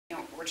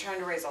We're trying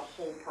to raise a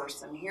whole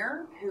person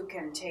here who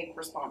can take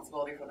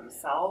responsibility for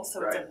themselves.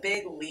 So it's a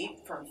big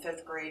leap from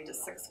 5th grade to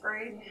 6th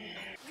grade.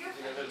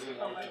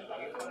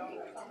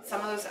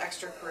 Some of those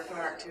extracurricular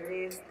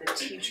activities, the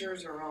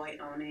teachers are really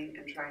owning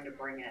and trying to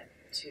bring it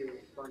to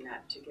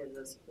Burnett to give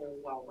this whole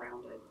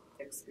well-rounded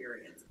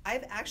experience.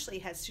 I've actually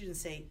had students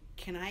say,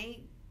 can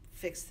I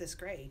fix this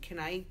grade? Can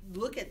I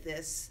look at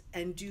this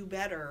and do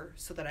better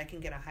so that I can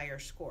get a higher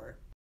score?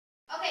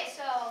 Okay,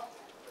 so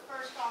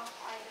first off,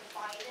 I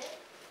divide it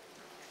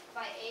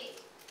by 8,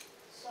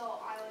 so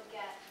I would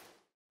get...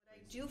 What I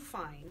do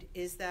find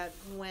is that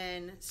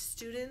when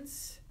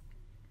students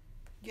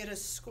get a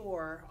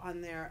score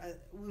on their,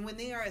 when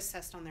they are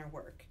assessed on their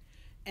work,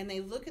 and they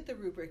look at the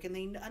rubric and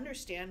they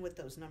understand what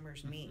those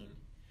numbers mean,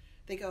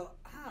 they go,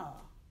 oh.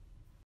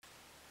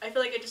 I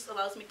feel like it just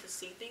allows me to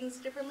see things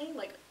differently.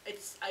 Like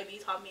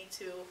IB taught me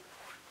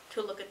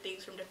to look at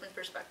things from different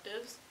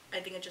perspectives. I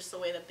think it's just the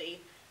way that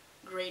they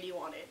grade you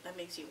on it that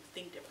makes you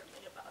think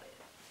differently about it.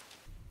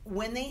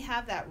 When they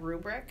have that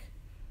rubric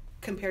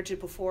compared to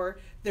before,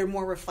 they're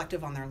more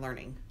reflective on their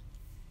learning.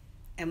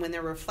 And when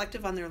they're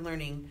reflective on their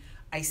learning,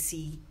 I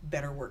see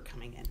better work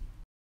coming in.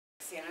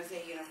 San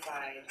Jose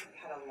Unified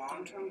had a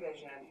long-term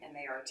vision and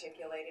they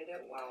articulated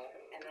it well,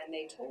 and then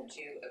they told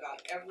you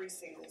about every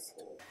single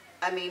school.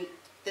 I mean,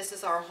 this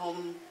is our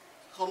home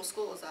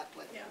school, is that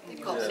what they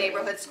call Yeah.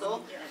 neighborhood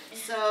school? Yeah.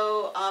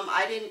 So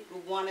I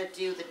didn't want to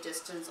do the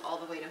distance all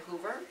the way to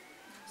Hoover.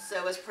 So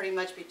it was pretty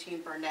much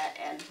between Burnett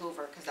and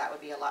Hoover because that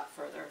would be a lot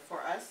further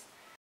for us.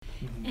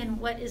 And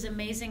what is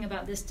amazing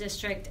about this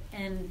district,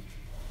 and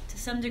to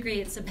some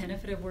degree it's the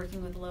benefit of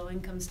working with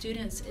low-income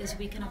students, is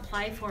we can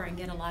apply for and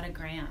get a lot of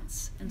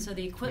grants. And so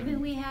the equipment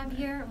we have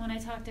here, when I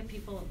talk to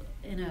people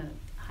in a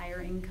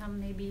higher income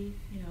maybe,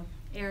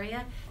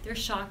 area, they're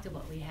shocked at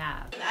what we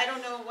have. I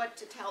don't know what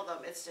to tell them.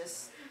 It's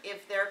just,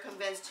 if they're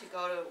convinced to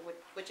go to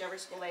whichever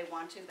school they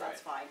want to,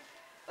 that's fine.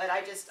 But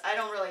I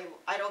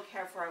don't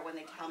care for it when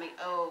they tell me,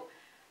 oh,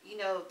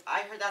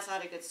 I heard that's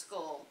not a good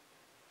school.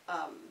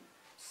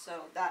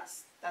 So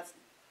that's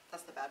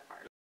the bad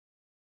part.